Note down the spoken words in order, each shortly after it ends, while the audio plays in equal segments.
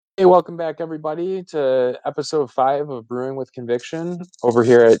Hey, welcome back, everybody, to episode 5 of Brewing with Conviction over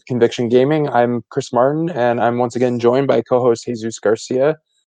here at Conviction Gaming. I'm Chris Martin, and I'm once again joined by co-host Jesus Garcia.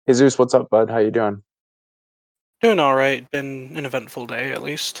 Jesus, what's up, bud? How you doing? Doing all right. Been an eventful day, at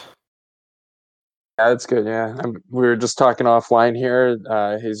least. Yeah, that's good. Yeah, we were just talking offline here.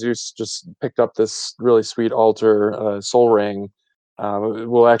 Jesus just picked up this really sweet altar soul ring.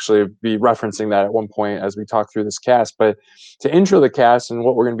 We'll actually be referencing that at one point as we talk through this cast. But to intro the cast and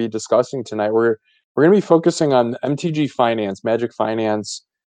what we're going to be discussing tonight, we're going to be focusing on MTG Finance, Magic Finance,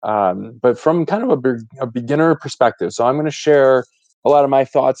 but from kind of a beginner perspective. So I'm going to share a lot of my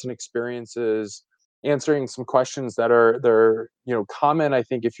thoughts and experiences, answering some questions that are they're common. I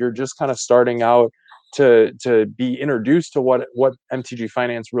think if you're just kind of starting out to be introduced to what MTG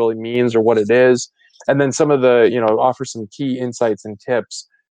Finance really means or what it is, and then some of the offer some key insights and tips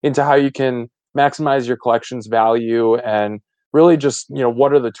into how you can maximize your collection's value and really just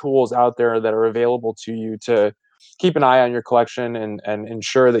what are the tools out there that are available to you to keep an eye on your collection and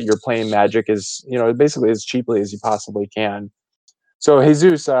ensure that you're playing Magic as basically as cheaply as you possibly can. So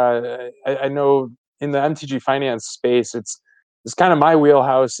Jesus, I know in the MTG Finance space, it's kind of my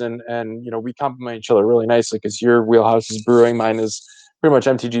wheelhouse, and we complement each other really nicely because your wheelhouse is brewing, mine is pretty much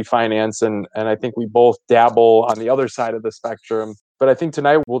MTG Finance, and I think we both dabble on the other side of the spectrum. But I think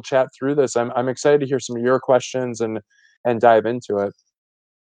tonight we'll chat through this. I'm excited to hear some of your questions and dive into it.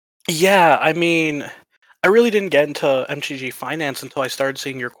 Yeah, I really didn't get into MTG Finance until I started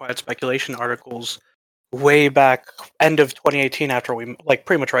seeing your Quiet Speculation articles way back end of 2018 after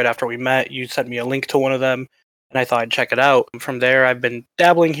pretty much right after we met. You sent me a link to one of them, and I thought I'd check it out. And from there, I've been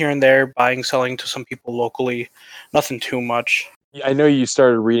dabbling here and there, buying, selling to some people locally. Nothing too much. I know you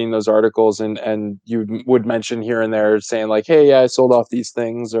started reading those articles and you would mention here and there saying like, hey, yeah, I sold off these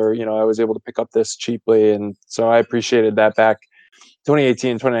things, or I was able to pick up this cheaply, and so I appreciated that back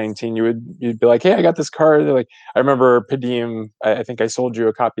 2018, 2019. You'd be like, hey, I got this card. They're like, I remember Padim. I think I sold you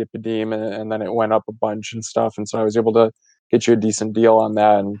a copy of Padim, and then it went up a bunch and stuff, and so I was able to get you a decent deal on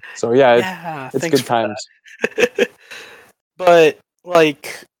that. And so yeah, Yeah, it's thanks good for times. that. But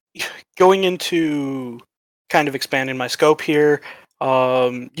like going into kind of expanding my scope here,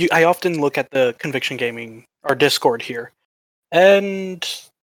 I often look at the Conviction Gaming or Discord here, and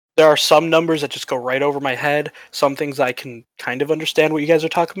there are some numbers that just go right over my head. Some things I can kind of understand what you guys are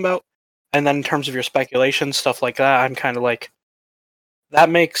talking about, and then in terms of your speculation stuff like that, I'm kind of like, that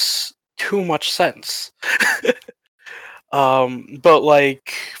makes too much sense. But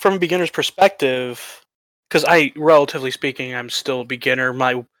like from a beginner's perspective, because relatively speaking, I'm still a beginner.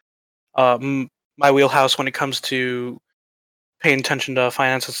 My wheelhouse when it comes to paying attention to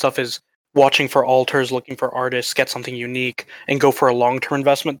finance and stuff is watching for alters, looking for artists, get something unique, and go for a long-term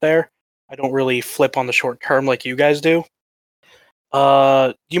investment there. I don't really flip on the short term like you guys do.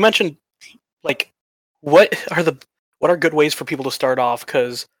 You mentioned like what are the what are good ways for people to start off?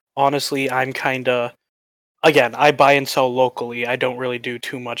 Because honestly, I'm kind of again, I buy and sell locally. I don't really do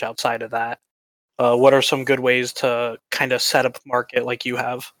too much outside of that. What are some good ways to kind of set up a market like you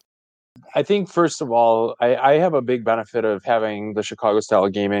have? I think first of all, I have a big benefit of having the Chicago style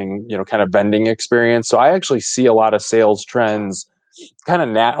gaming, kind of vending experience. So I actually see a lot of sales trends kind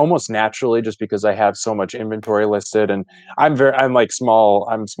of almost naturally just because I have so much inventory listed, and I'm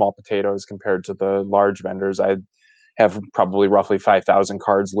small potatoes compared to the large vendors. I have probably roughly 5,000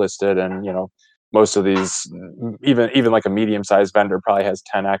 cards listed, and most of these, even like a medium sized vendor probably has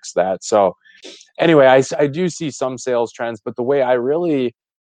 10x that. So anyway, I do see some sales trends, but the way I really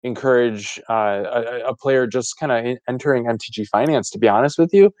encourage a player just kind of entering MTG Finance, to be honest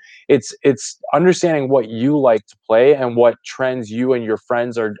with you, it's understanding what you like to play and what trends you and your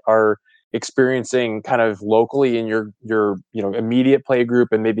friends are experiencing kind of locally in your immediate play group,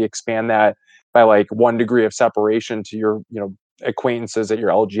 and maybe expand that by like 1 degree of separation to your acquaintances at your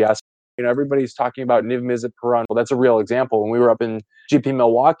LGS. Everybody's talking about Niv Mizzet per run. Well, that's a real example. When we were up in GP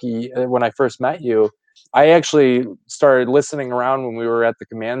Milwaukee, when I first met you, I actually started listening around when we were at the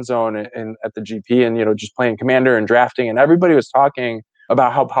command zone and at the GP, and just playing commander and drafting, and everybody was talking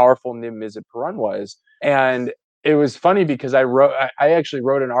about how powerful Niv Mizzet per run was. And it was funny because I actually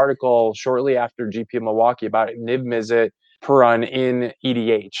wrote an article shortly after GP Milwaukee about Niv Mizzet per run in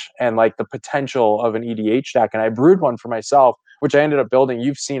EDH and like the potential of an EDH deck, and I brewed one for myself, which I ended up building.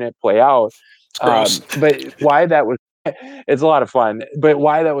 You've seen it play out. It's gross. But why that was it's a lot of fun. But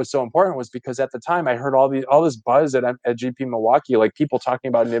why that was so important was because at the time I heard all this buzz at GP Milwaukee, like people talking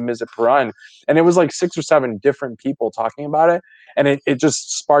about Niv Mizzet per run, and it was like 6 or 7 different people talking about it, and it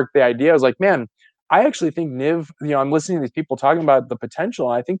just sparked the idea. I was like, man, I actually think Niv. I'm listening to these people talking about the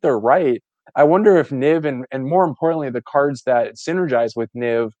potential, and I think they're right. I wonder if Niv and more importantly the cards that synergize with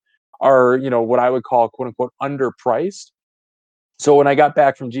Niv are, what I would call quote unquote underpriced. So when I got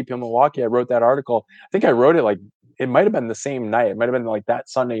back from GPO Milwaukee, I wrote that article. I think I wrote it like it might have been the same night. It might have been like that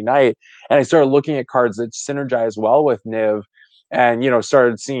Sunday night. And I started looking at cards that synergize well with Niv, and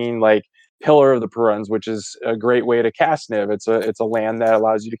started seeing like Pillar of the Perons, which is a great way to cast Niv. It's a land that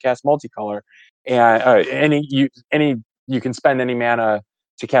allows you to cast multicolor, and any you can spend any mana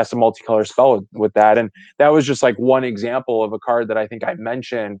to cast a multicolor spell with that. And that was just like one example of a card that I think I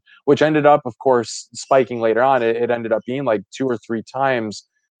mentioned, which ended up, of course, spiking later on. It ended up being like 2 or 3 times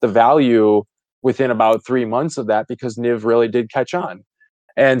the value within about 3 months of that, because Niv really did catch on.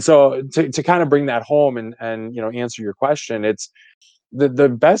 And so to kind of bring that home and answer your question, it's the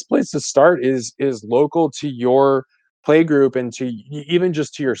best place to start is local to your play group, and to even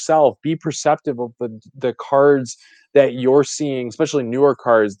just to yourself. Be perceptive of the cards that you're seeing, especially newer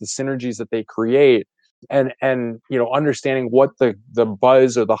cards, the synergies that they create, and understanding what the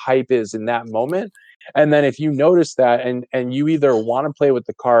buzz or the hype is in that moment. And then if you notice that, and you either want to play with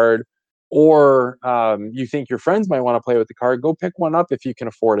the card, or you think your friends might want to play with the card, go pick one up if you can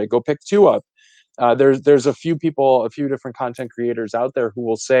afford it. Go pick two up. There's a few people, a few different content creators out there who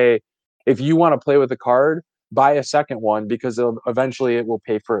will say, if you want to play with a card, buy a second one, because eventually it will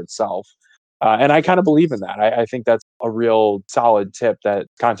pay for itself. And I kind of believe in that. I think that's a real solid tip that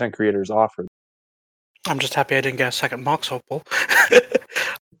content creators offer. I'm just happy I didn't get a second Mox Opal.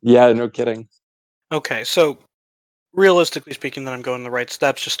 Yeah, no kidding. Okay, so realistically speaking, then I'm going the right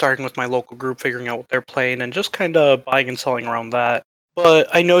steps, just starting with my local group, figuring out what they're playing, and just kind of buying and selling around that.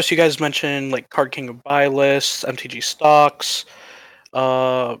 But I noticed you guys mentioned like Card King of buy lists, MTG stocks,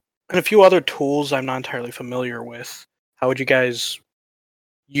 and a few other tools I'm not entirely familiar with. How would you guys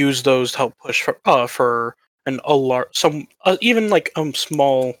use those to help push for an some even like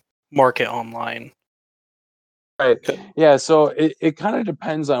small market online? Right. Yeah. So it kind of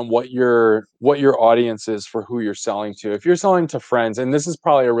depends on what your audience is for who you're selling to. If you're selling to friends, and this is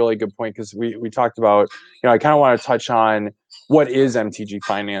probably a really good point, because we talked about, I kind of want to touch on what is MTG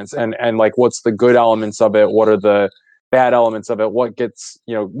Finance, and like what's the good elements of it, what are the bad elements of it, what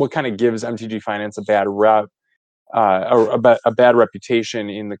kind of gives MTG Finance a bad rep, a bad reputation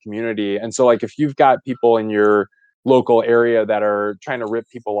in the community. And so like if you've got people in your local area that are trying to rip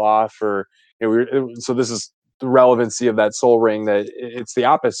people off, or so this is the relevancy of that soul ring, that it's the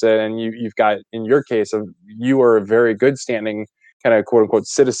opposite. And you've got, in your case, you are a very good standing kind of quote unquote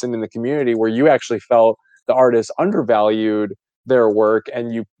citizen in the community, where you actually felt the artist undervalued their work,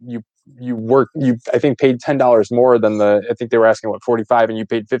 and you I think paid $10 more than I think they were asking what 45, and you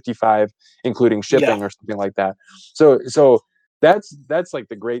paid 55 including Yeah, shipping or something like that. So that's like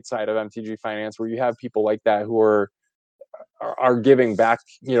the great side of MTG Finance, where you have people like that who are giving back,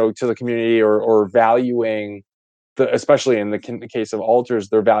 to the community, or valuing especially in the case of alters,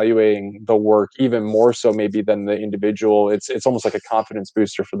 they're valuing the work even more so maybe than the individual. It's almost like a confidence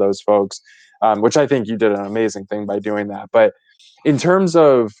booster for those folks, which I think you did an amazing thing by doing that. But in terms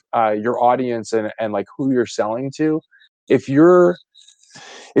of your audience, and like who you're selling to, if you're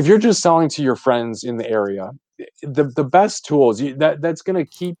just selling to your friends in the area, the best tools that's going to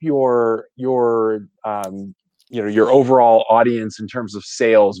keep your overall audience in terms of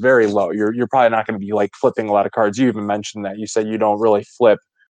sales very low. You're probably not going to be like flipping a lot of cards. You even mentioned that. You said you don't really flip.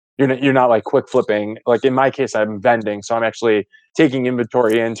 You're not like quick flipping. Like in my case, I'm vending, so I'm actually taking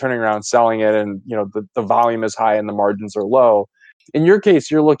inventory in, turning around, selling it, and the volume is high and the margins are low. In your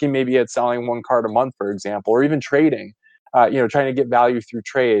case, you're looking maybe at selling one card a month, for example, or even trading. Trying to get value through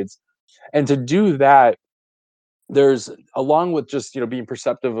trades. And to do that, there's, along with just being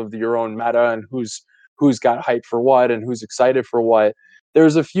perceptive of your own meta, and who's got hype for what, and who's excited for what,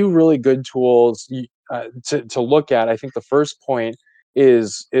 there's a few really good tools to look at. I think the first point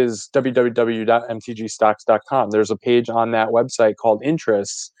is www.mtgstocks.com. There's a page on that website called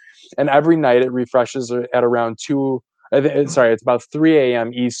Interests, and every night it refreshes at around 2 sorry, it's about 3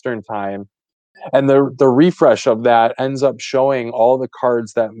 a.m. Eastern time, and the refresh of that ends up showing all the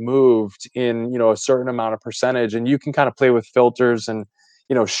cards that moved in a certain amount of percentage. And you can kind of play with filters, and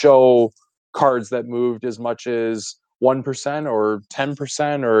show cards that moved as much as 1% or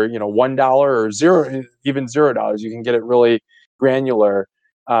 10%, or $1 or zero, even $0. You can get it really granular.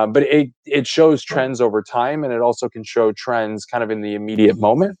 But it shows trends over time, and it also can show trends kind of in the immediate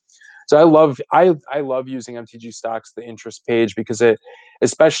moment. So I love using MTG Stocks, the interest page, because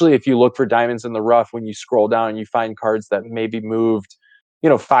especially if you look for diamonds in the rough, when you scroll down, you find cards that maybe moved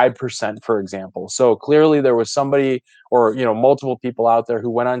 5%, for example. So clearly there was somebody, or multiple people out there, who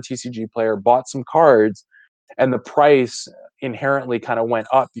went on TCG Player, bought some cards, and the price inherently kind of went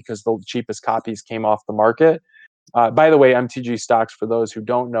up because the cheapest copies came off the market. By the way, MTG Stocks, for those who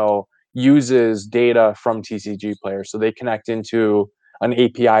don't know, uses data from TCG Player, so they connect into an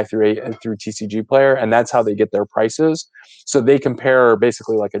API through TCG Player, and that's how they get their prices. So they compare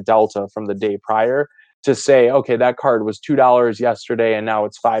basically like a delta from the day prior to say, okay, that card was $2 yesterday and now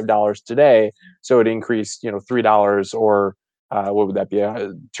it's $5 today, so it increased, $3, or what would that be,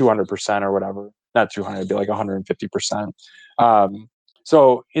 200% or whatever? Not 200, it'd be like 150%.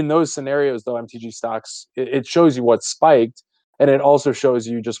 So in those scenarios, though, MTG Stocks, it shows you what's spiked, and it also shows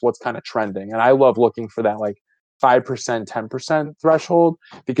you just what's kind of trending. And I love looking for that like 5%, 10% threshold,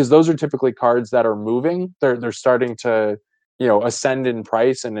 because those are typically cards that are moving. They're starting to, ascend in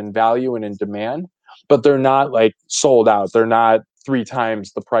price and in value and in demand, but they're not like sold out. They're not 3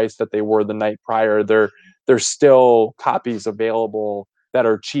 times the price that they were the night prior. There's still copies available that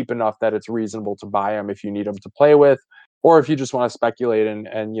are cheap enough that it's reasonable to buy them if you need them to play with, or if you just want to speculate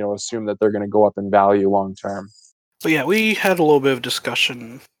and assume that they're going to go up in value long term. But yeah, we had a little bit of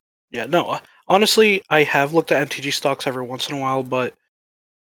discussion. Yeah, no, honestly, I have looked at MTG stocks every once in a while, but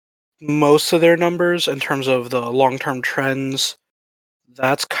most of their numbers in terms of the long-term trends,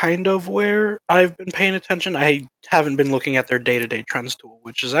 that's kind of where I've been paying attention. I haven't been looking at their day-to-day trends tool,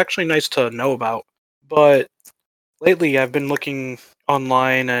 which is actually nice to know about. But lately, I've been looking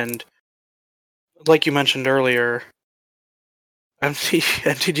online, and like you mentioned earlier,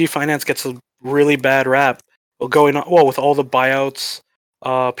 MTG Finance gets a really bad rap. Going on, well, with all the buyouts,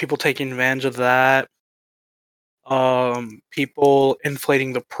 people taking advantage of that, people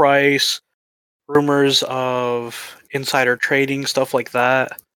inflating the price, rumors of insider trading, stuff like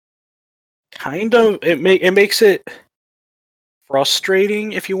that. Kind of, it makes it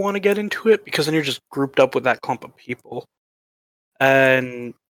frustrating if you want to get into it, because then you're just grouped up with that clump of people,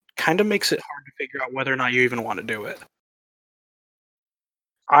 and kind of makes it hard to figure out whether or not you even want to do it.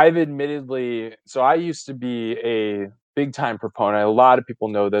 So I used to be a big time proponent. A lot of people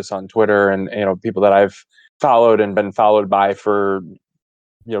know this on Twitter, and people that I've followed and been followed by for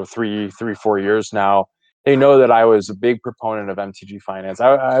 4 years now. They know that I was a big proponent of MTG Finance.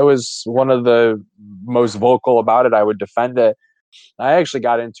 I was one of the most vocal about it. I would defend it. I actually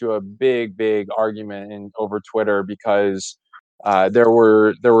got into a big argument over Twitter because there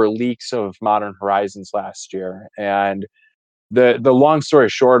were leaks of Modern Horizons last year, and the long story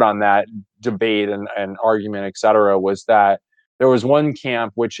short on that debate and argument, et cetera, was that there was one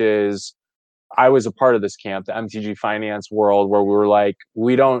camp, which is, I was a part of this camp, the MTG Finance world, where we were like,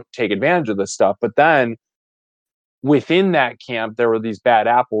 we don't take advantage of this stuff. But then within that camp, there were these bad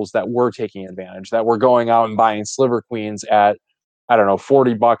apples that were taking advantage, that were going out and buying Sliver Queens at, I don't know,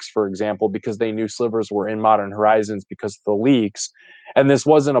 $40, for example, because they knew slivers were in Modern Horizons because of the leaks. And this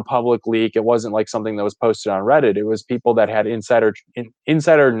wasn't a public leak. It wasn't like something that was posted on Reddit. It was people that had insider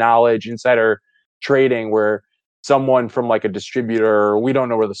knowledge, insider trading, where someone from like a distributor, we don't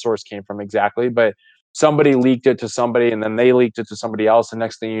know where the source came from exactly, but somebody leaked it to somebody, and then they leaked it to somebody else. And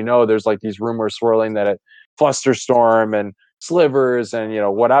next thing you know, there's like these rumors swirling that Flusterstorm and slivers and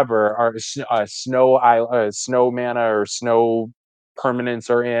whatever are snow mana or snow permanents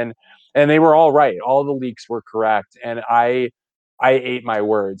are in, and they were all right. All the leaks were correct, and I ate my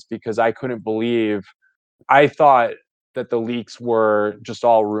words because I couldn't believe. I thought that the leaks were just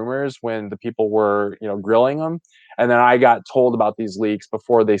all rumors when the people were, grilling them. And then I got told about these leaks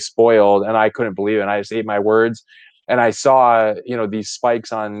before they spoiled, and I couldn't believe it. And I just ate my words. And I saw, these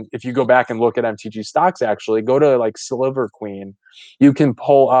spikes on, if you go back and look at MTG stocks, actually, go to like Silver Queen, you can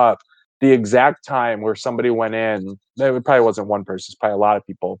pull up the exact time where somebody went in. It probably wasn't one person, it's probably a lot of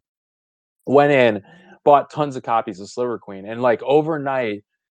people went in, bought tons of copies of Silver Queen. And like overnight,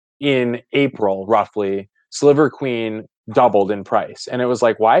 in April, roughly, Sliver Queen doubled in price. And it was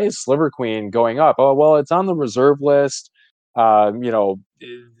like, why is Sliver Queen going up? Oh, well, it's on the reserve list.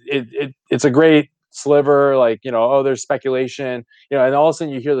 It's a great sliver. Like, oh, there's speculation. And all of a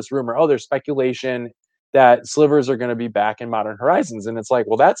sudden you hear this rumor, oh, there's speculation that slivers are going to be back in Modern Horizons. And it's like,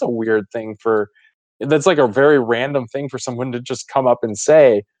 well, that's like a very random thing for someone to just come up and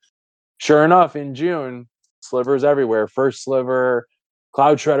say. Sure enough, in June, slivers everywhere. First sliver,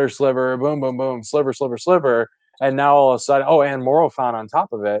 Cloud Shredder sliver, boom, boom, boom, sliver, sliver, sliver. And now all of a sudden, oh, and Morophon on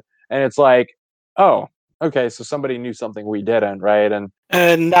top of it. And it's like, oh, okay, so somebody knew something we didn't, right? And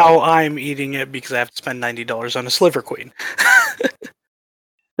now I'm eating it because I have to spend $90 on a Sliver Queen.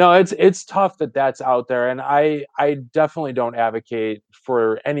 No, it's tough that that's out there, and I definitely don't advocate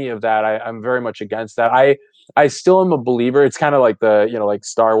for any of that. I'm very much against that. I still am a believer. It's kind of like like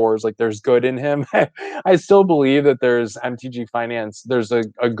Star Wars, like there's good in him. I still believe that there's MTG Finance. There's a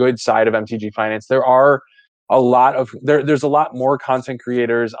good side of MTG Finance. There's a lot more content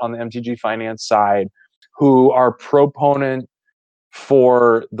creators on the MTG Finance side who are proponent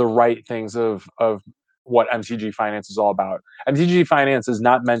for the right things of what MTG Finance is all about. MTG Finance is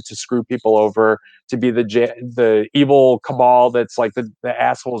not meant to screw people over, to be the evil cabal that's like the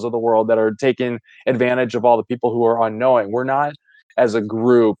assholes of the world that are taking advantage of all the people who are unknowing. We're not, as a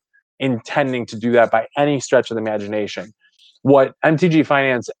group, intending to do that by any stretch of the imagination. What MTG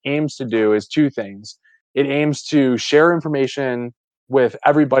Finance aims to do is two things. It aims to share information with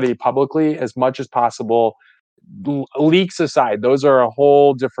everybody publicly as much as possible. Leaks aside, those are a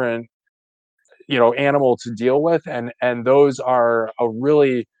whole different animal to deal with, and those are a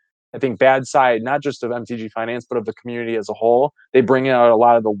really, I think, bad side, not just of MTG Finance but of the community as a whole. They bring out a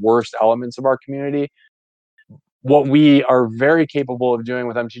lot of the worst elements of our community. What we are very capable of doing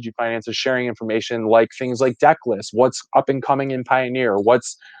with MTG Finance is sharing information like things like deck lists, what's up and coming in Pioneer,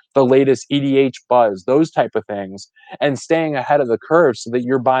 what's the latest EDH buzz, those type of things, and staying ahead of the curve so that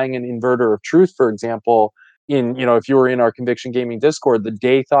you're buying an Inverter of Truth, for example. If you were in our Conviction Gaming Discord, the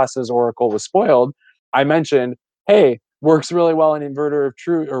day Thassa's Oracle was spoiled, I mentioned, hey, works really well in Inverter of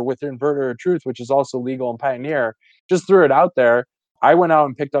Truth, or with Inverter of Truth, which is also legal in Pioneer. Just threw it out there. I went out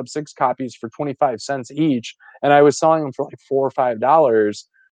and picked up 6 copies for 25 cents each, and I was selling them for like $4 or $5.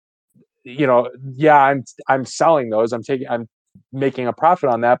 Yeah, I'm selling those. I'm making a profit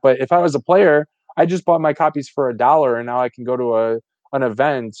on that. But if I was a player, I just bought my copies for $1, and now I can go to an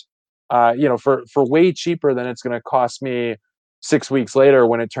event, for way cheaper than it's going to cost me 6 weeks later,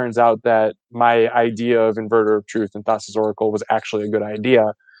 when it turns out that my idea of Inverter of Truth and Thassa's Oracle was actually a good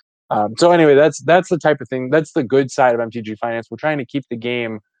idea. So anyway, that's the type of thing. That's the good side of MTG Finance. We're trying to keep the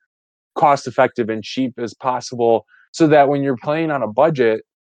game cost effective and cheap as possible, so that when you're playing on a budget,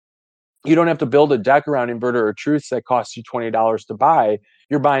 you don't have to build a deck around Inverter or Truths that costs you $20 to buy.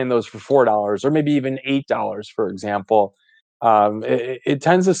 You're buying those for $4 or maybe even $8, for example. It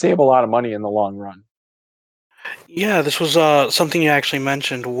tends to save a lot of money in the long run. Yeah, this was something you actually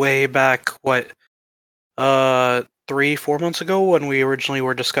mentioned way back, 3-4 months ago, when we originally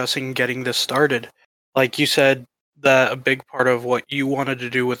were discussing getting this started. Like you said, that a big part of what you wanted to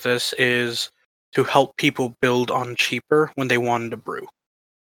do with this is to help people build on cheaper when they wanted to brew.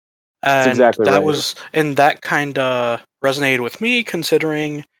 That's And exactly right. that kind of resonated with me,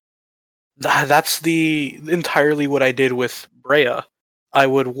 considering that's the entirely what I did with Brea. I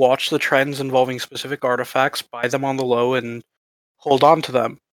would watch the trends involving specific artifacts, buy them on the low, and hold on to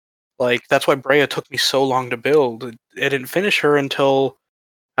them. Like, that's why Brea took me so long to build. I didn't finish her until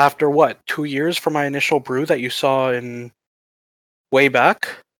after, 2 years from my initial brew that you saw in way back?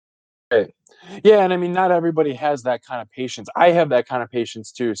 Right. Yeah, and I mean, not everybody has that kind of patience. I have that kind of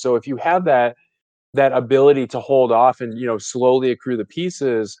patience too. So if you have that ability to hold off and slowly accrue the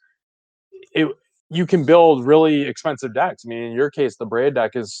pieces, it you can build really expensive decks. I mean, in your case, the Braid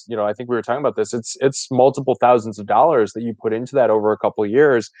deck is, I think we were talking about this. It's multiple thousands of dollars that you put into that over a couple of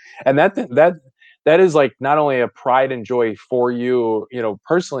years, and that is like not only a pride and joy for you,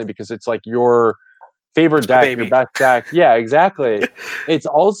 personally, because it's like your favorite It's my deck, your baby. best deck. Yeah, exactly. It's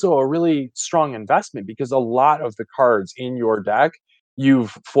also a really strong investment because a lot of the cards in your deck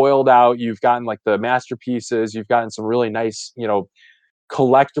you've foiled out. You've gotten like the masterpieces. You've gotten some really nice,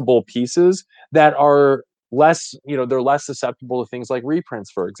 collectible pieces that are less, they're less susceptible to things like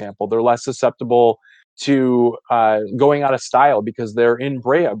reprints, for example. They're less susceptible to going out of style because they're in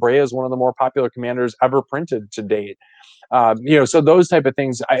Brea. Brea is one of the more popular commanders ever printed to date. So those type of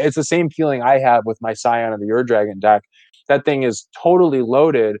things, it's the same feeling I have with my Scion of the Ur Dragon deck. That thing is totally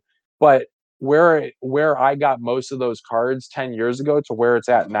loaded, but where I got most of those cards 10 years ago to where it's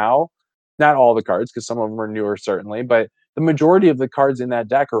at now, not all the cards, because some of them are newer, certainly, but the majority of the cards in that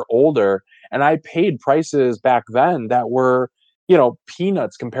deck are older, and I paid prices back then that were,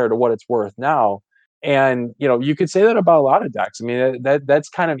 peanuts compared to what it's worth now. And you could say that about a lot of decks. I mean, that's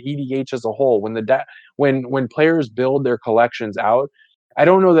kind of EDH as a whole. When players build their collections out, I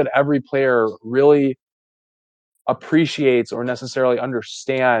don't know that every player really appreciates or necessarily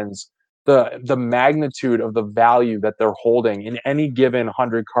understands the magnitude of the value that they're holding in any given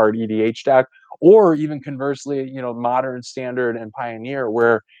 100 card EDH deck, or even conversely, modern, standard, and pioneer,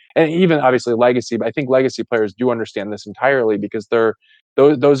 where, and even obviously legacy. But I think legacy players do understand this entirely because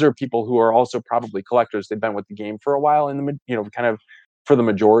those are people who are also probably collectors. They've been with the game for a while, in the kind of for the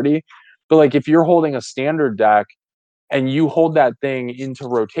majority. But like if you're holding a standard deck and you hold that thing into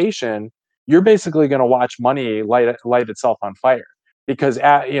rotation, you're basically going to watch money light itself on fire, because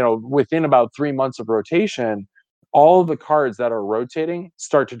within about 3 months of rotation, all of the cards that are rotating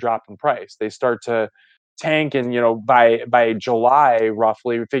start to drop in price. They start to tank, and by July,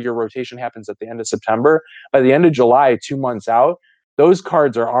 roughly, we figure rotation happens at the end of September. By the end of July, 2 months out, those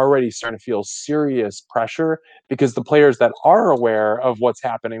cards are already starting to feel serious pressure because the players that are aware of what's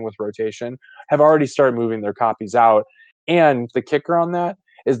happening with rotation have already started moving their copies out. And the kicker on that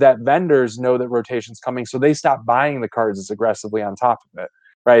is that vendors know that rotation's coming, so they stop buying the cards as aggressively on top of it.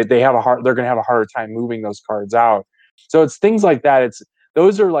 Right? They're going to have a harder time moving those cards out. So it's things like that. It's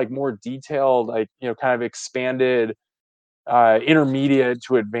those are like more detailed, like kind of expanded intermediate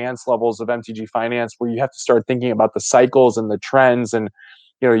to advanced levels of MTG finance, where you have to start thinking about the cycles and the trends, and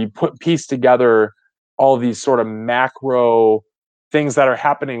you piece together all these sort of macro things that are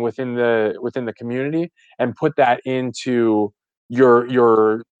happening within the community, and put that into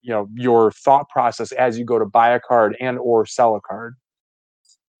your thought process as you go to buy a card and or sell a card.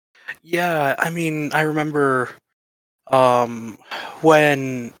 Yeah, I mean, I remember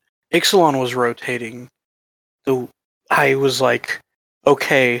when Ixalan was rotating, the I was like,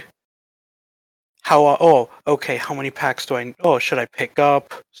 okay, how many packs do should I pick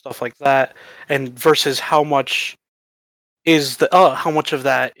up? Stuff like that. And versus how much how much of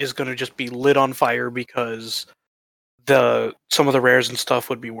that is going to just be lit on fire because some of the rares and stuff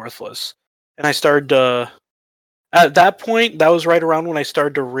would be worthless. And I started to at that point, that was right around when I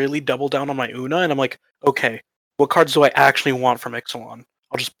started to really double down on my Una, and I'm like, okay, what cards do I actually want from Ixalan?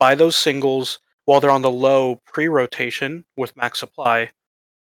 I'll just buy those singles while they're on the low pre-rotation with max supply,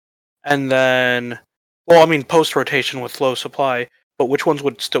 and then, well, I mean post-rotation with low supply, but which ones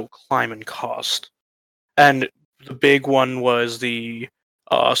would still climb in cost? And the big one was the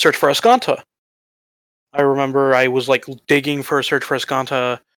Search for Escanta. I remember I was like digging for a Search for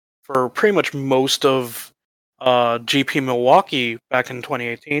Escanta for pretty much most of GP Milwaukee back in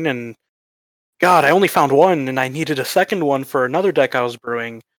 2018, and God, I only found one, and I needed a second one for another deck I was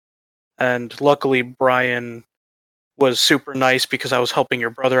brewing. And luckily, Brian was super nice because I was helping your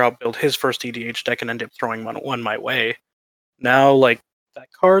brother out build his first EDH deck and ended up throwing one my way. Now, like,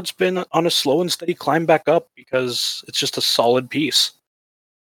 that card's been on a slow and steady climb back up because it's just a solid piece.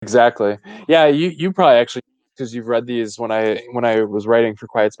 Exactly. Yeah, you probably actually, because you've read these. When I was writing for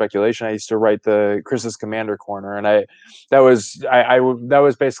Quiet Speculation, I used to write the Chris's Commander Corner, and that was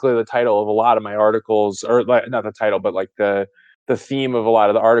basically the title of a lot of my articles, or like, not the title, but like the theme of a lot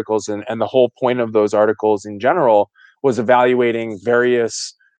of the articles, and the whole point of those articles in general was evaluating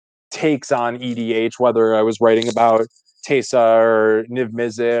various takes on EDH, whether I was writing about Tesa or Niv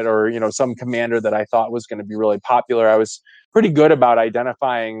Mizzet, or some commander that I thought was going to be really popular. I was pretty good about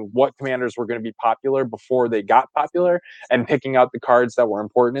identifying what commanders were going to be popular before they got popular, and picking out the cards that were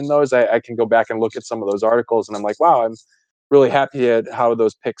important in those. I can go back and look at some of those articles, and I'm like, wow, I'm really happy at how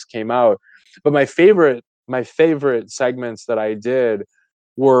those picks came out. But my favorite segments that I did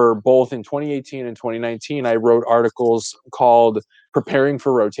were both in 2018 and 2019. I wrote articles called Preparing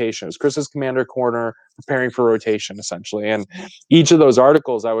for Rotation. It was Chris's Commander Corner, Preparing for Rotation, essentially. And each of those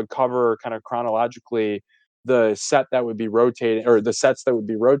articles, I would cover kind of chronologically the set that would be rotating, or the sets that would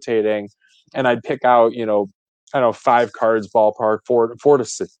be rotating. And I'd pick out, I don't know, 5 cards ballpark, four to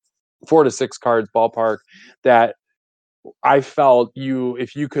six cards ballpark, that I felt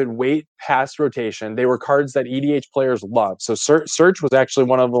if you could wait past rotation, they were cards that EDH players love. So Search was actually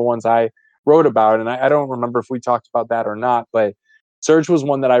one of the ones I wrote about, and I don't remember if we talked about that or not, but Search was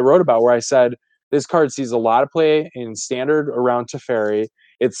one that I wrote about, where I said this card sees a lot of play in standard around Teferi.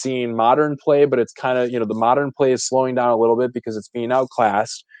 It's seen modern play, but it's kind of, the modern play is slowing down a little bit because it's being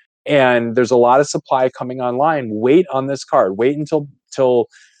outclassed, and there's a lot of supply coming online. Wait on this card. Wait until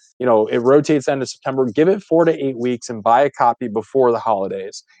it rotates end of September. Give it 4 to 8 weeks and buy a copy before the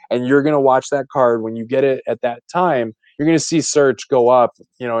holidays. And you're going to watch that card. When you get it at that time, you're going to see Search go up,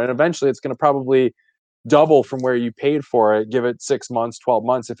 and eventually it's going to probably double from where you paid for it. Give it 6 months, 12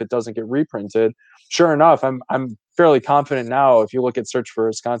 months if it doesn't get reprinted. Sure enough, I'm fairly confident now. If you look at Search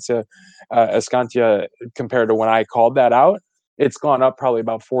for Escantia compared to when I called that out, it's gone up probably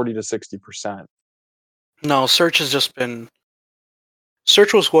about 40 to 60%. No, Search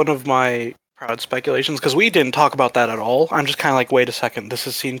was one of my proud speculations because we didn't talk about that at all. I'm just kind of like, wait a second, this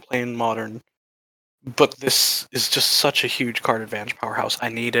is seen playing modern, but this is just such a huge card advantage powerhouse. I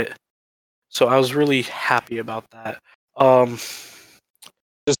need it, so I was really happy about that. Um,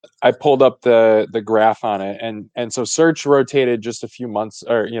 I pulled up the graph on it, and so Search rotated just a few months,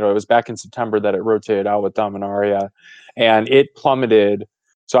 or it was back in September that it rotated out with Dominaria, and it plummeted.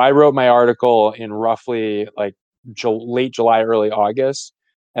 So I wrote my article in roughly like late July, early August,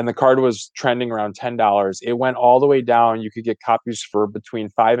 and the card was trending around $10. It went all the way down. You could get copies for between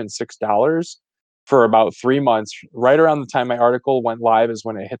 $5 and $6 for about 3 months. Right around the time my article went live is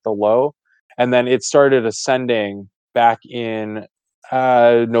when it hit the low, and then it started ascending back in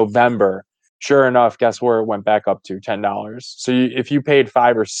November. Sure enough, guess where it went back up to? $10. So if you paid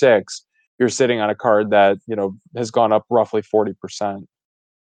 5 or 6, you're sitting on a card that has gone up roughly 40%.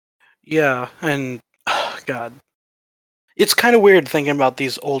 Yeah, and God, it's kind of weird thinking about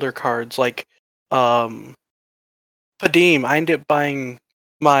these older cards like um Padim. I ended up buying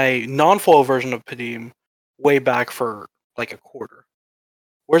my non-foil version of Padim way back for like a quarter.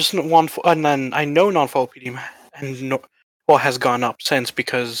 Where's one? And then I know non-foil Padim and well has gone up since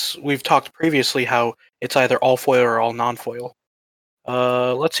because we've talked previously how it's either all foil or all non-foil.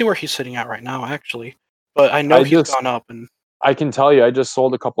 Let's see where he's sitting at right now, actually. But I know I he's just gone up, and I can tell you, I just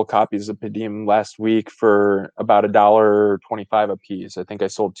sold a couple copies of Padim last week for about $1.25 a piece. I think I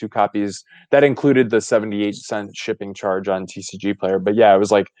sold 2 copies. That included the 78-cent shipping charge on TCG Player. But yeah, it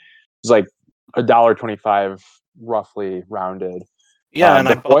was like $1.25 roughly rounded. yeah, and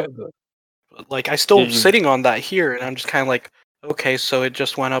I The bought foil, like I yeah, still sitting on that here, and I'm just kind of like, okay, so it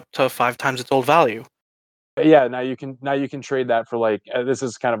just went up to 5 times its old value. yeah, now you can trade that for like this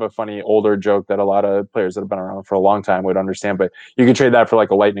is kind of a funny older joke that a lot of players that have been around for a long time would understand, but you can trade that for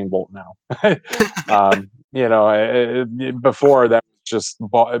like a lightning bolt now. Before that was just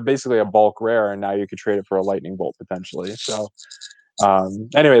basically a bulk rare, and now you could trade it for a lightning bolt potentially. So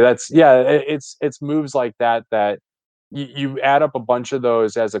anyway, that's yeah, it's moves like that you add up a bunch of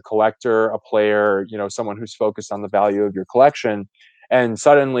those as a collector, a player, someone who's focused on the value of your collection, and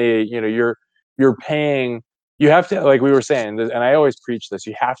suddenly you're paying. You have to, like we were saying, and I always preach this,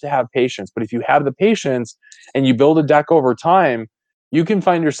 you have to have patience. But if you have the patience and you build a deck over time, you can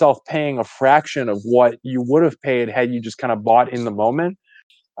find yourself paying a fraction of what you would have paid had you just kind of bought in the moment.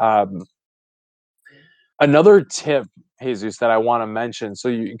 um, Another tip, Jesus, that I want to mention, so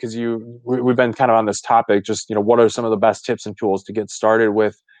we've been kind of on this topic, just what are some of the best tips and tools to get started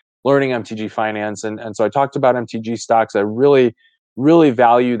with learning MTG finance, and so I talked about MTG stocks. I really really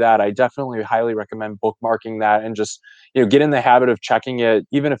value that. I definitely highly recommend bookmarking that and just get in the habit of checking it,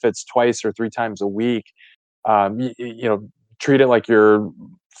 even if it's twice or 3 times a week. Treat it like you're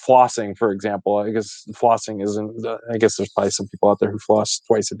flossing, for example. I guess flossing isn't. I guess there's probably some people out there who floss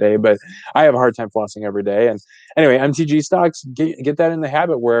twice a day, but I have a hard time flossing every day. And anyway, MTG stocks, get that in the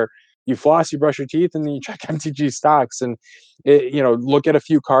habit where you floss, you brush your teeth, and then you check MTG stocks and look at a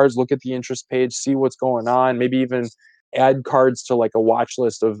few cards, look at the interest page, see what's going on, maybe even add cards to like a watch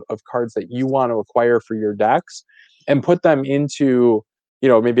list of cards that you want to acquire for your decks and put them into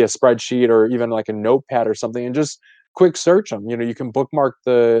maybe a spreadsheet or even like a notepad or something, and just quick search them. You can bookmark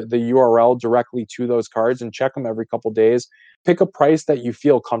the URL directly to those cards and check them every couple days. Pick a price that you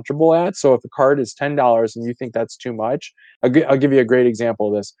feel comfortable at. So if a card is $10 and you think that's too much, I'll give you a great example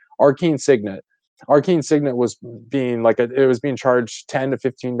of this. Arcane Signet. Arcane Signet was it was being charged $10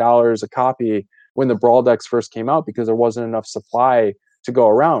 to $15 a copy when the Brawl decks first came out because there wasn't enough supply to go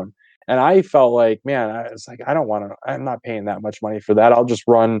around. And I felt like, man, I was like, I'm not paying that much money for that. I'll just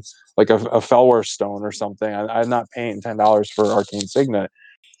run like a Felwar Stone or something. I'm not paying $10 for Arcane Signet.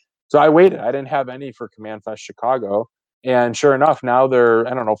 So I waited. I didn't have any for Command Fest Chicago. And sure enough, now they're,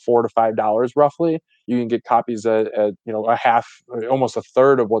 I don't know, $4 to $5 roughly. You can get copies at a half, almost a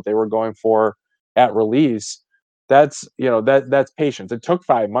third of what they were going for at release. That's patience. It took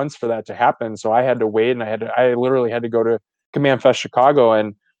 5 months for that to happen. So I had to wait, and I literally had to go to Command Fest Chicago,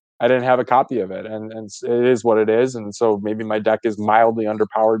 and I didn't have a copy of it. And it is what it is. And so maybe my deck is mildly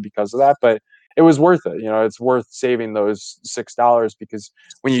underpowered because of that, but it was worth it. It's worth saving those $6 because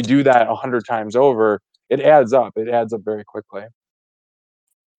when you do that 100 times over, it adds up. It adds up very quickly.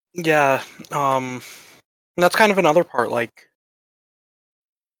 Yeah, that's kind of another part. Like,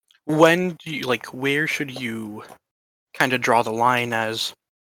 when do you like? Where should you kind of draw the line? As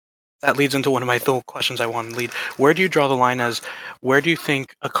that leads into one of my questions I want to lead. Where do you draw the line as? Where do you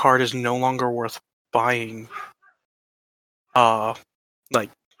think a card is no longer worth buying? Uh, like,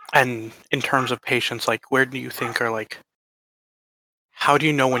 and in terms of patience, like, where do you think are like? How do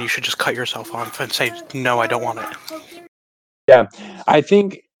you know when you should just cut yourself off and say no, I don't want it? Yeah, I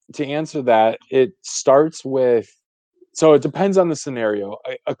think to answer that, it starts with, so it depends on the scenario.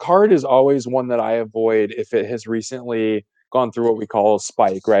 A card is always one that I avoid if it has recently gone through what we call a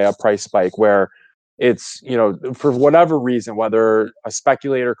spike, right? A price spike where it's, for whatever reason, whether a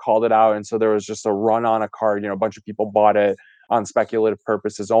speculator called it out and so there was just a run on a card, a bunch of people bought it on speculative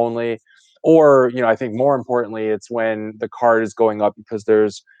purposes only. Or, I think more importantly, it's when the card is going up because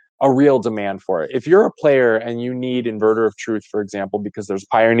there's a real demand for it. If you're a player and you need Inverter of Truth, for example, because there's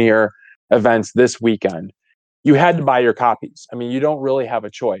Pioneer events this weekend, you had to buy your copies. I mean, you don't really have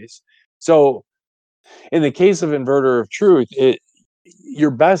a choice. So in the case of Inverter of Truth, your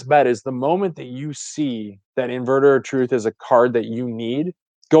best bet is the moment that you see that Inverter of Truth is a card that you need,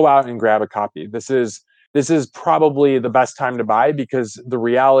 go out and grab a copy. This is probably the best time to buy, because the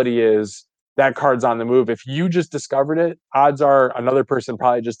reality is that card's on the move. If you just discovered it, odds are another person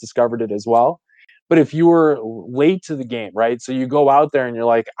probably just discovered it as well. But if you were late to the game, right? So you go out there and you're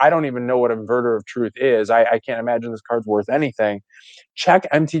like, I don't even know what Inverter of Truth is. I can't imagine this card's worth anything. Check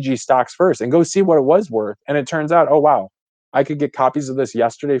MTG stocks first and go see what it was worth. And it turns out, oh, wow, I could get copies of this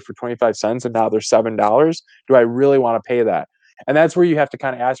yesterday for 25 cents and now they're $7. Do I really want to pay that? And that's where you have to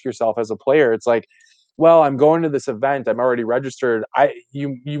kind of ask yourself as a player. It's like, well, I'm going to this event. I'm already registered.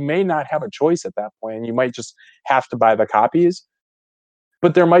 You may not have a choice at that point. You might just have to buy the copies.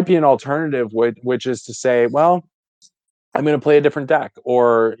 But there might be an alternative, which is to say, well, I'm going to play a different deck,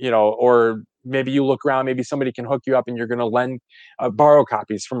 or maybe you look around, maybe somebody can hook you up, and you're going to borrow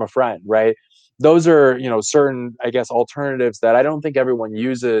copies from a friend, right? Those are certain, I guess, alternatives that I don't think everyone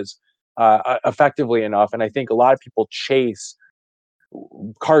uses effectively enough, and I think a lot of people chase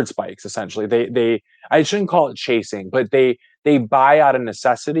card spikes. Essentially, they I shouldn't call it chasing, but they buy out of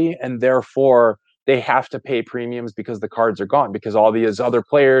necessity, and therefore they have to pay premiums because the cards are gone, because all these other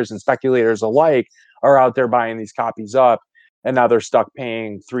players and speculators alike are out there buying these copies up, and now they're stuck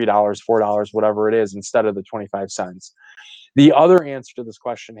paying $3, $4, whatever it is, instead of the 25 cents. The other answer to this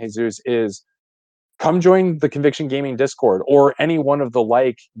question, Jesus, is come join the Conviction Gaming Discord or any one of the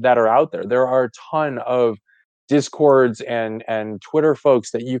like that are out there. There are a ton of Discords and Twitter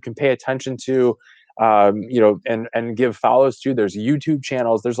folks that you can pay attention to, and give follows to. There's YouTube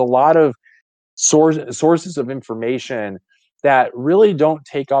channels. There's a lot of sources of information that really don't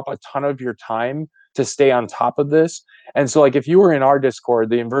take up a ton of your time to stay on top of this. And so, like, if you were in our Discord,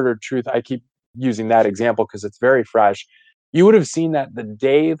 the Inverted Truth, I keep using that example because it's very fresh. You would have seen that the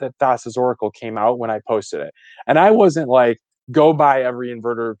day that Thassa's Oracle came out when I posted it. And I wasn't like, go buy every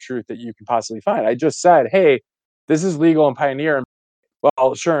Inverter of Truth that you can possibly find. I just said, hey, this is legal in Pioneer. And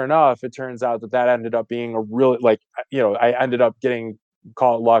well, sure enough, it turns out that ended up being a really, I ended up getting,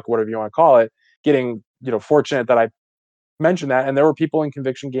 call it luck, whatever you want to call it, getting, fortunate that I mentioned that. And there were people in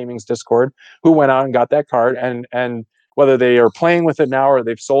Conviction Gaming's Discord who went out and got that card, and whether they are playing with it now or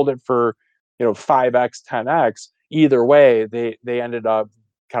they've sold it for, 5x, 10x, either way, they ended up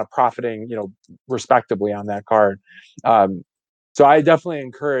kind of profiting, respectably on that card. So I definitely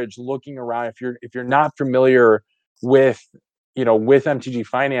encourage looking around. If you're not familiar with, with MTG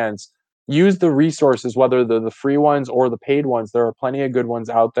Finance, use the resources, whether the free ones or the paid ones. There are plenty of good ones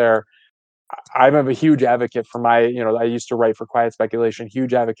out there. I'm a huge advocate for I used to write for Quiet Speculation,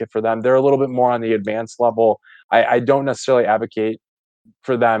 huge advocate for them. They're a little bit more on the advanced level. I don't necessarily advocate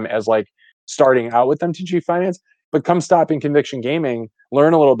for them as like starting out with MTG Finance, but come stop in Conviction Gaming,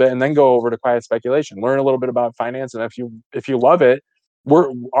 learn a little bit, and then go over to Quiet Speculation, learn a little bit about finance. And if you love it,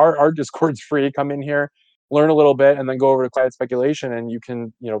 our Discord's free. Come in here, learn a little bit, and then go over to Quiet Speculation, and you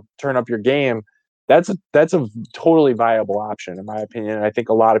can turn up your game. That's a totally viable option, in my opinion. I think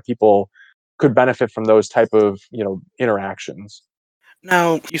a lot of people could benefit from those type of interactions.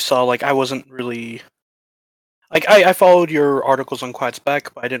 Now, you saw, like, I wasn't really like, I followed your articles on Quiet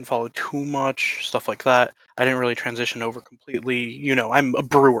Spec, but I didn't follow too much stuff like that. I didn't really transition over completely. I'm a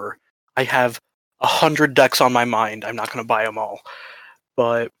brewer. I have 100 decks on my mind. I'm not going to buy them all,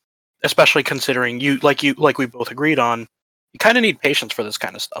 but especially considering like we both agreed on, you kind of need patience for this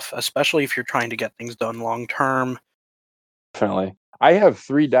kind of stuff, especially if you're trying to get things done long term. Definitely. I have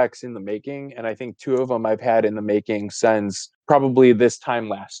 3 decks in the making, and I think 2 of them I've had in the making since probably this time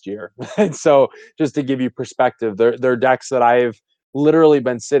last year. And so, just to give you perspective, they're decks that I've literally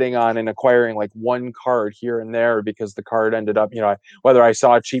been sitting on and acquiring like one card here and there because the card ended up, whether I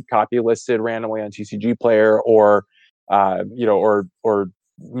saw a cheap copy listed randomly on TCG Player, or or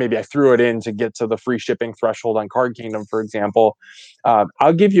maybe I threw it in to get to the free shipping threshold on Card Kingdom, for example.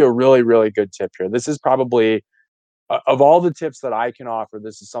 I'll give you a really, really good tip here. This is probably, of all the tips that I can offer,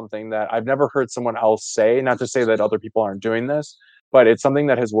 this is something that I've never heard someone else say. Not to say that other people aren't doing this, but it's something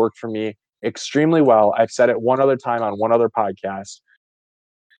that has worked for me extremely well. I've said it one other time on one other podcast,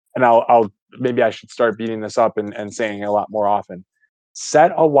 and I'll maybe I should start beating this up and saying it a lot more often.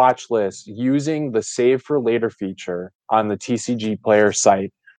 Set a watch list using the Save for Later feature on the TCG Player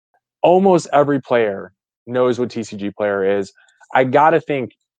site. Almost every player knows what TCG Player is. I gotta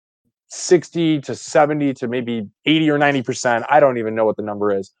think 60 to 70 to maybe 80 or 90%, I don't even know what the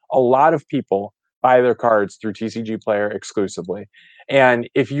number is. A lot of people buy their cards through TCG Player exclusively. And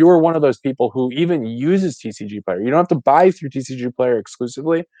if you're one of those people who even uses TCG Player, you don't have to buy through TCG Player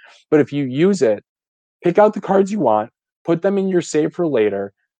exclusively, but if you use it, pick out the cards you want, put them in your save for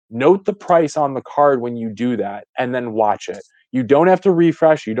later, note the price on the card when you do that, and then watch it. You don't have to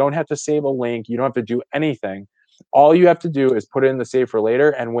refresh, you don't have to save a link, you don't have to do anything. All you have to do is put it in the save for later,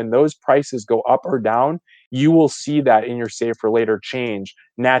 and when those prices go up or down, you will see that in your save for later change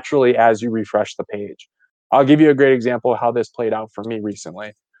naturally as you refresh the page. I'll give you a great example of how this played out for me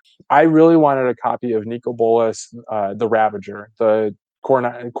recently. I really wanted a copy of Nico Bolas, the Ravager, the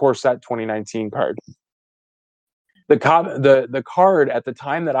core set 2019 card. The card at the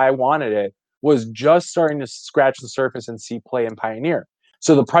time that I wanted it was just starting to scratch the surface and see play in Pioneer.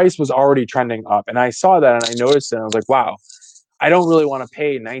 So the price was already trending up. And I saw that and I noticed it. And I was like, wow, I don't really want to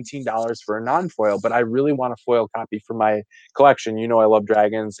pay $19 for a non-foil, but I really want a foil copy for my collection. You know, I love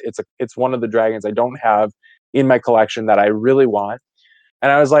dragons. It's one of the dragons I don't have in my collection that I really want.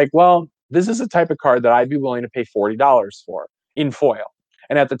 And I was like, well, this is a type of card that I'd be willing to pay $40 for in foil.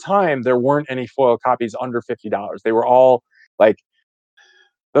 And at the time, there weren't any foil copies under $50. They were all like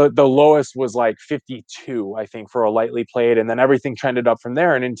the lowest was like 52, I think, for a lightly played, and then everything trended up from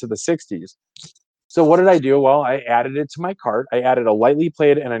there and into the 60s. So what did I do? Well, I added it to my cart. I added a lightly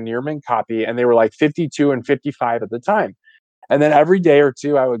played and a near mint copy, and they were like 52 and 55 at the time. And then every day or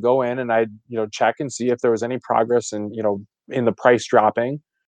two, I would go in and I'd check and see if there was any progress in the price dropping.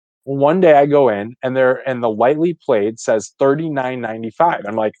 One day I go in and the lightly played says $39.95.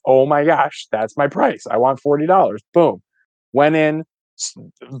 I'm like, oh my gosh, that's my price. I want $40. Boom. Went in,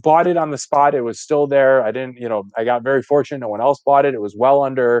 bought it on the spot. It was still there. I didn't, I got very fortunate. No one else bought it. It was well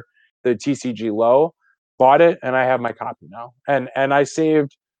under the TCG low. Bought it and I have my copy now. And I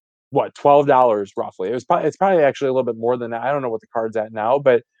saved what, $12 roughly. It's probably actually a little bit more than that. I don't know what the card's at now,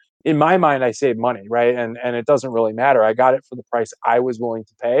 but in my mind, I saved money, right? And it doesn't really matter. I got it for the price I was willing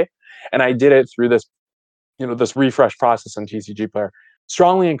to pay, and I did it through this refresh process on TCG Player.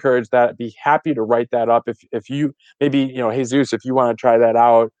 Strongly encourage that. Be happy to write that up if you maybe Jesus, if you want to try that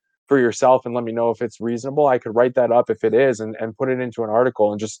out for yourself and let me know if it's reasonable. I could write that up if it is and put it into an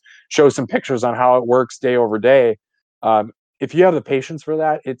article and just show some pictures on how it works day over day. If you have the patience for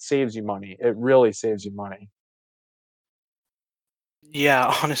that, it saves you money. It really saves you money.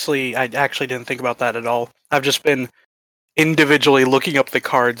 Yeah, honestly, I actually didn't think about that at all. I've just been individually looking up the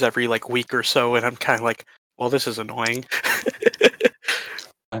cards every like week or so, and I'm kind of like, well, this is annoying.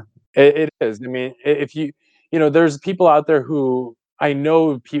 It is. I mean, if there's people out there who I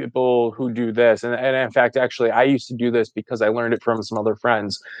know people who do this, and in fact, actually, I used to do this because I learned it from some other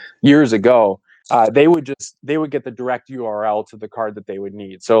friends years ago. They would get the direct URL to the card that they would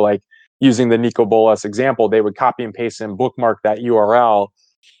need. So, like using the Nico Bolas example, they would copy and paste and bookmark that URL,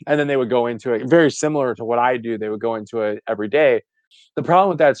 and then they would go into it. Very similar to what I do. They would go into it every day. The problem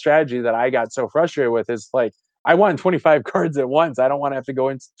with that strategy that I got so frustrated with is like I want 25 cards at once. I don't want to have to go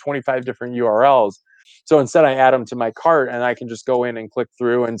into 25 different URLs. So instead, I add them to my cart and I can just go in and click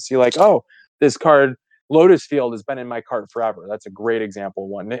through and see, like, oh, this card, Lotus Field, has been in my cart forever. That's a great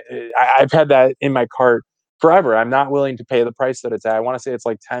example. I've had that in my cart forever. I'm not willing to pay the price that it's at. I want to say it's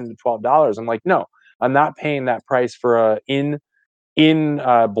like $10 to $12. I'm like, no, I'm not paying that price for a in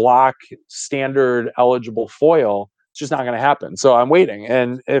block standard eligible foil. It's just not going to happen. So I'm waiting.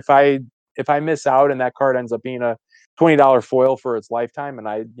 And if I miss out and that card ends up being a $20 foil for its lifetime, and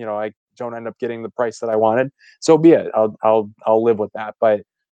I don't end up getting the price that I wanted, so be it. I'll live with that. But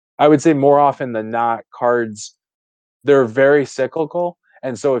I would say more often than not, cards, they're very cyclical.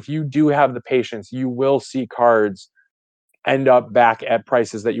 And so if you do have the patience, you will see cards end up back at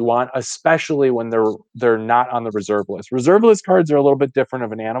prices that you want, especially when they're not on the reserve list. Reserve list cards are a little bit different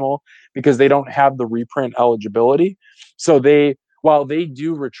of an animal because they don't have the reprint eligibility. So while they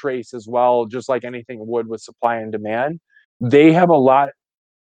do retrace as well, just like anything would with supply and demand, they have a lot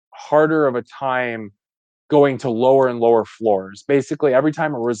harder of a time going to lower and lower floors. Basically, every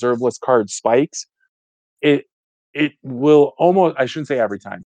time a reserve list card spikes, it it will almost, I shouldn't say every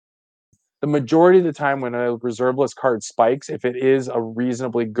time, the majority of the time when a reserve list card spikes, if it is a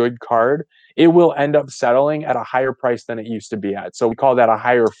reasonably good card, it will end up settling at a higher price than it used to be at. So we call that a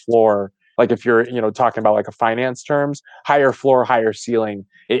higher floor. Like if you're, talking about like a finance terms, higher floor, higher ceiling,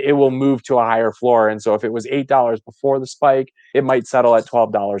 it will move to a higher floor. And so if it was $8 before the spike, it might settle at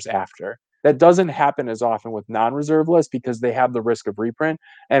 $12 after. That doesn't happen as often with non-reserve lists because they have the risk of reprint.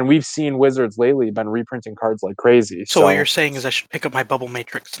 And we've seen Wizards lately been reprinting cards like crazy. So what you're saying is I should pick up my Bubble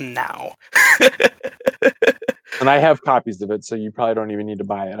Matrix now. And I have copies of it, so you probably don't even need to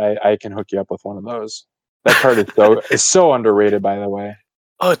buy it. I can hook you up with one of those. That card is so underrated, by the way.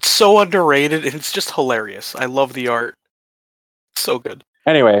 Oh, it's so underrated and it's just hilarious. I love the art. So good.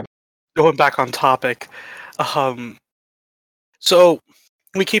 Anyway, Going back on topic. So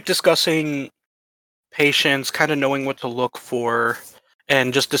we keep discussing patience, kind of knowing what to look for,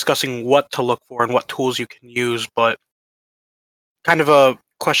 and just discussing what to look for and what tools you can use, but kind of a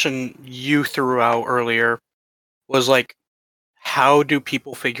question you threw out earlier. was like, how do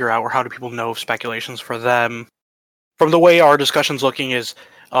people figure out, or how do people know if speculations for them? From the way our discussion's looking is,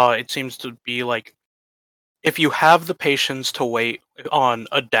 it seems to be like, if you have the patience to wait on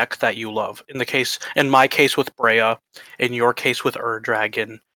a deck that you love, in my case with Brea, in your case with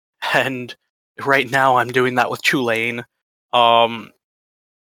Dragon, and right now I'm doing that with Tulane. It's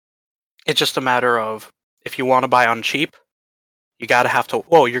just a matter of, if you want to buy on cheap,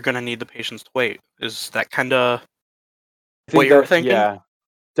 you're gonna need the patience to wait. Is that kind of I what think you were that, thinking? yeah,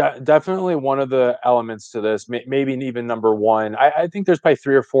 definitely one of the elements to this, maybe even number one. I think there's probably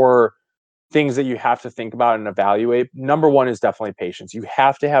three or four things that you have to think about and evaluate. Number one is definitely patience. You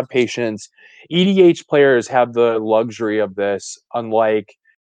have to have patience. EDH players have the luxury of this, unlike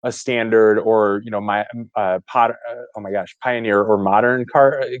a standard or my oh my gosh, pioneer or modern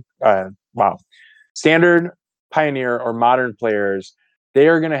car. Wow, standard, pioneer, or modern players. They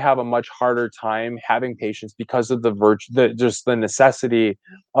are going to have a much harder time having patience because of just the necessity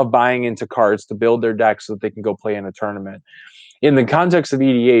of buying into cards to build their decks so that they can go play in a tournament. In the context of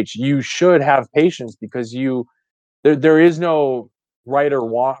EDH, you should have patience because there is no right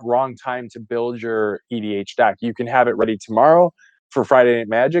or wrong time to build your EDH deck. You can have it ready tomorrow for Friday Night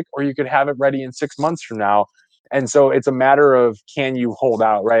Magic, or you could have it ready in 6 months from now. And so it's a matter of, can you hold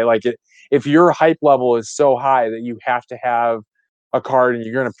out, right? If your hype level is so high that you have to have a card and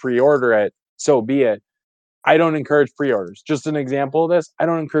you're going to pre-order it, so be it. I don't encourage pre-orders. Just an example of this, I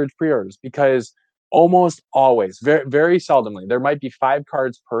don't encourage pre-orders because almost always, very very seldomly, there might be 5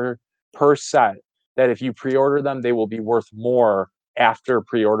 cards per set that if you pre-order them, they will be worth more after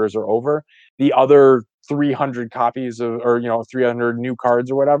pre-orders are over. The other 300 copies or 300 new cards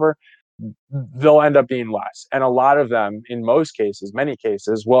or whatever, they'll end up being less. And a lot of them, in most cases, many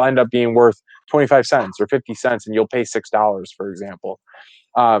cases, will end up being worth 25 cents or 50 cents, and you'll pay $6, for example.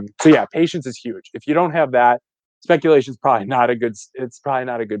 So yeah, patience is huge. If you don't have that, speculation is probably not a good. It's probably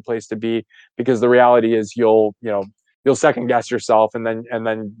not a good place to be, because the reality is you'll second guess yourself, and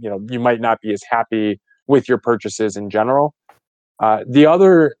then you might not be as happy with your purchases in general. The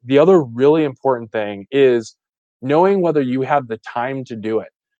other really important thing is knowing whether you have the time to do it.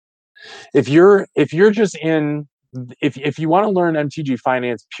 If you're just in if you want to learn MTG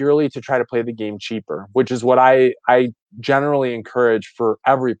finance purely to try to play the game cheaper, which is what I generally encourage for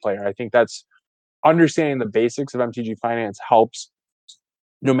every player. I think that's understanding the basics of MTG finance helps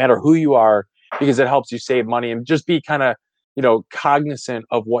no matter who you are, because it helps you save money and just be kind of cognizant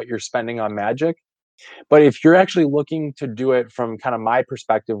of what you're spending on Magic. But if you're actually looking to do it from kind of my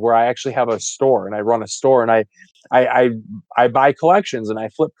perspective, where I actually have a store and I run a store and I I, I buy collections and I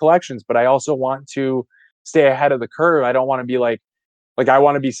flip collections, but I also want to stay ahead of the curve. I don't want to be like I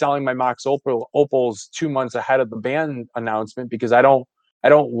want to be selling my Mox Opals 2 months ahead of the ban announcement, because I don't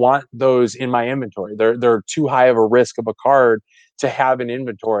want those in my inventory. They're too high of a risk of a card to have in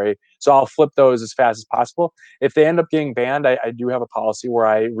inventory. So I'll flip those as fast as possible. If they end up getting banned, I do have a policy where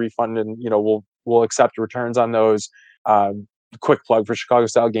I refund, and we'll accept returns on those. Quick plug for Chicago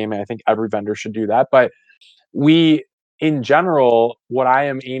Style Gaming. I think every vendor should do that. But we in general, what I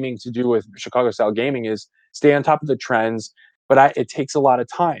am aiming to do with Chicago Style Gaming is stay on top of the trends, but it takes a lot of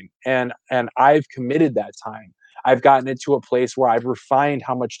time, and I've committed that time. I've gotten it to a place where I've refined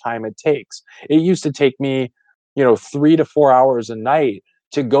how much time it takes. It used to take me 3 to 4 hours a night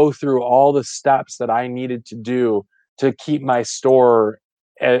to go through all the steps that I needed to do to keep my store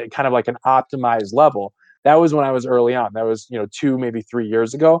at kind of like an optimized level. That was when I was early on. That was 2 maybe 3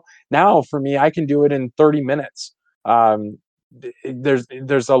 years ago. Now for me, I can do it in 30 minutes. um,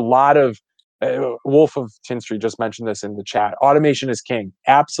 there's a lot of Wolf of Tin Street just mentioned this in the chat. Automation is king,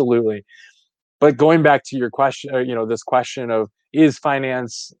 absolutely. But going back to your question, this question of, is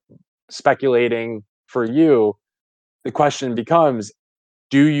finance speculating for you? The question becomes,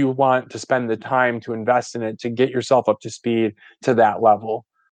 do you want to spend the time to invest in it to get yourself up to speed to that level?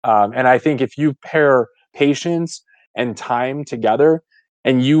 And I think if you pair patience and time together,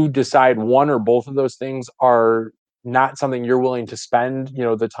 and you decide one or both of those things are not something you're willing to spend,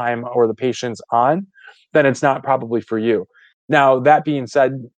 the time or the patience on, then it's not probably for you. Now, that being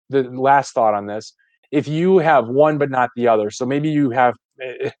said, the last thought on this: if you have one but not the other, so maybe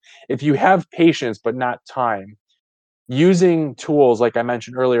if you have patience but not time, using tools like I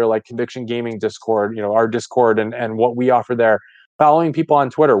mentioned earlier, like Conviction Gaming Discord, our Discord, and what we offer there. Following people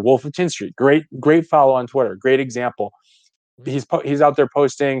on Twitter, Wolf of Tin Street, great follow on Twitter, great example. He's out there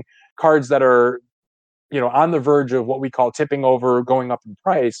posting cards that are on the verge of what we call tipping over, going up in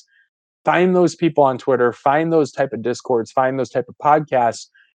price. Find those people on Twitter, find those type of Discords, find those type of podcasts.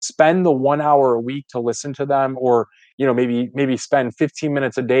 Spend the 1 hour a week to listen to them, or maybe spend 15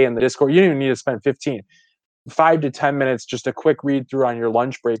 minutes a day in the Discord. You don't even need to spend 15. 5 to 10 minutes, just a quick read through on your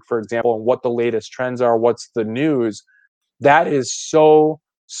lunch break, for example, and what the latest trends are, what's the news, that is so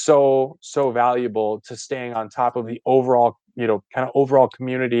valuable to staying on top of the overall, kind of overall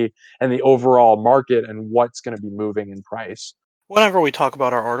community and the overall market and what's going to be moving in price. Whenever we talk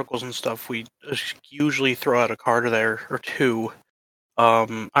about our articles and stuff, we usually throw out a card there or two.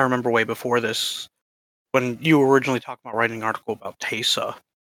 I remember way before this, when you were originally talking about writing an article about TESA,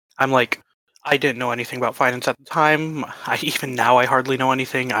 I'm like, I didn't know anything about finance at the time. Even now, I hardly know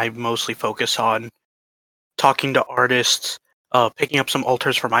anything. I mostly focus on talking to artists, picking up some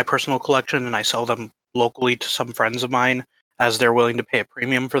altars for my personal collection, and I sell them locally to some friends of mine as they're willing to pay a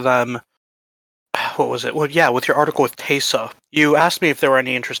premium for them. What was it? Well, yeah, with your article with Tesa, you asked me if there were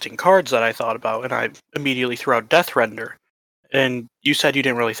any interesting cards that I thought about, and I immediately threw out Death Render. And you said you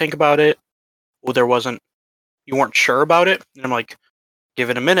didn't really think about it. Well, you weren't sure about it. And I'm like, give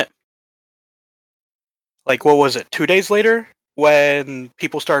it a minute. Like, what was it? 2 days later, when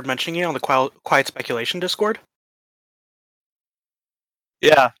people started mentioning it on the Quiet Speculation Discord?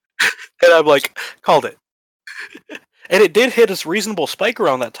 Yeah. And I'm like, called it. And it did hit a reasonable spike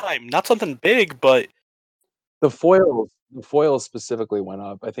around that time. Not something big, but The foils specifically went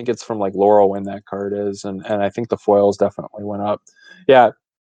up. I think it's from like Laurel when that card is, and I think the foils definitely went up. Yeah,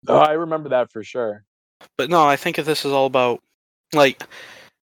 I remember that for sure. no, I think this is all about, like,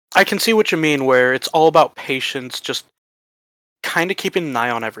 I can see what you mean, where it's all about patience, just kind of keeping an eye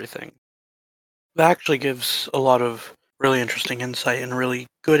on everything. That actually gives a lot of really interesting insight and really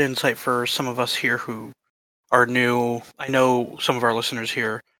good insight for some of us here who are new. I know some of our listeners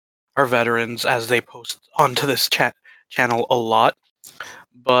here are veterans as they post onto this channel a lot,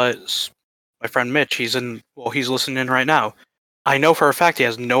 but my friend Mitch, he's listening in right now. I know for a fact he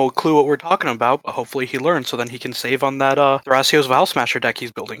has no clue what we're talking about, but hopefully he learns so then he can save on that Thrasios Val Smasher deck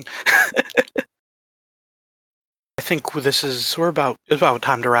he's building. I think it's about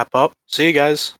time to wrap up. See you guys.